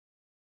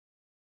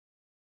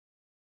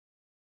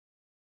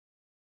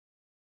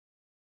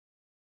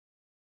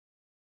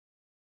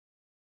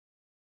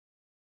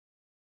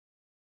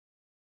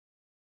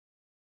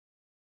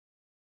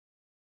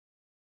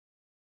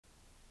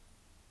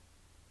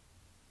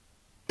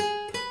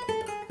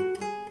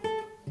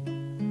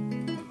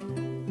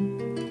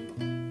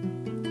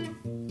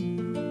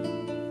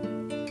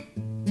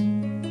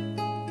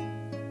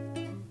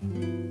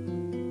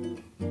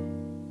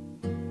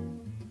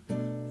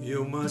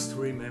must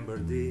remember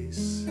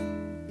this: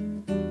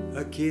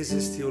 a kiss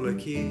is still a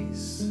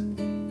kiss,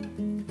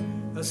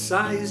 a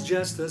sigh is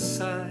just a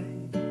sigh.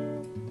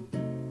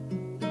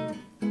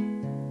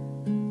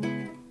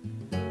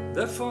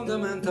 The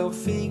fundamental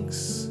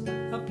things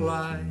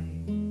apply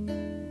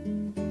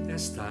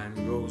as time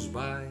goes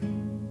by.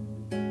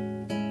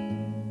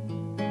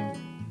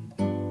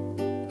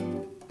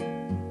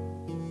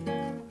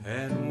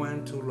 And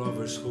when two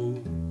lovers who,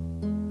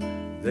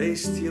 they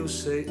still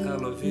say I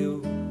love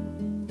you,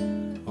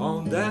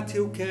 on that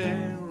you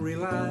can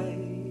rely.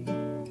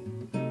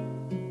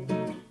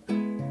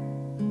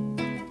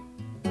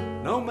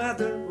 No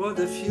matter what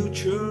the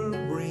future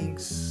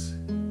brings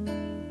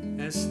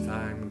as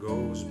time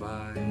goes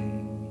by.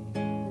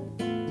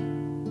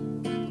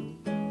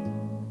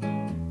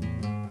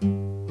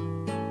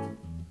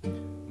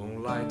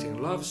 Moonlighting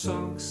love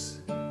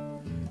songs,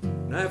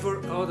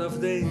 never out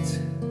of date,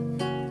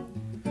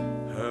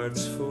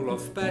 hearts full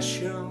of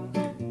passion,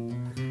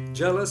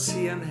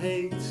 jealousy and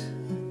hate.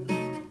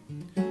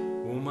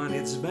 Woman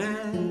needs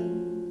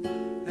man,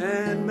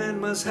 and man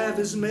must have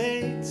his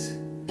mate,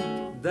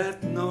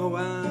 that no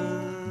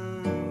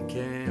one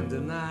can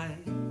deny.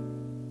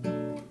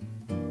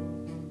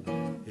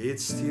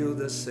 It's still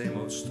the same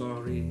old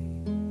story,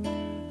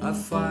 a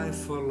fight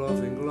for love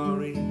and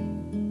glory,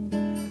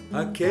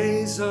 a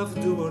case of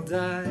do or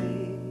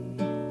die.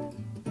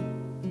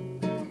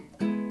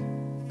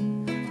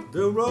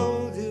 The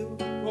road you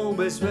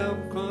always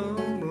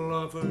welcome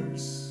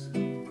lovers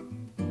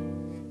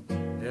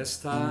as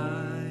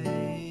time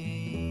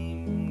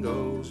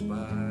goes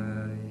by.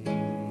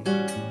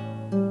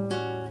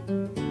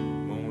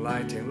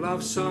 Moonlighting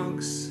love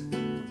songs,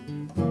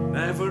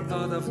 never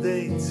out of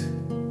date,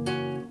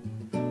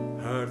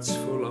 hearts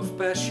full of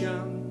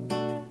passion,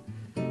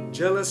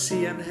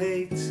 jealousy and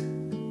hate.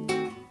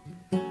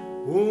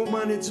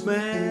 Woman needs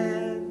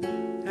man,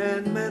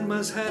 and man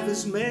must have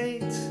his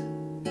mate,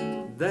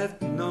 that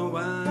no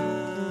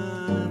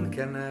one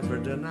can ever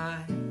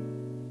deny.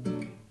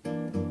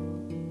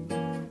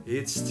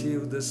 It's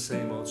still the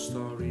same old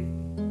story,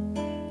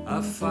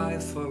 a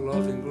fight for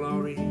love and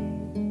glory,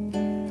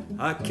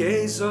 a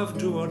case of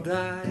do or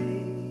die.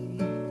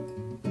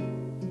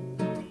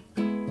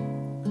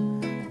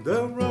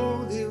 The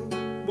road you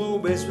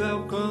always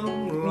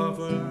welcome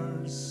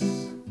lovers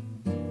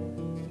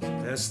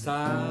as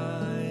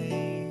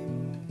time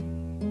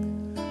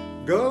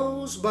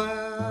goes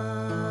by.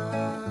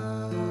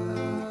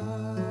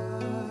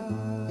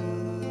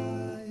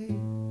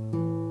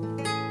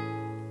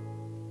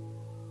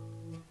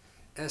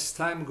 As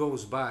Time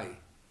Goes By,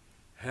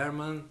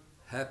 Herman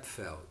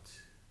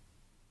Hupfeld.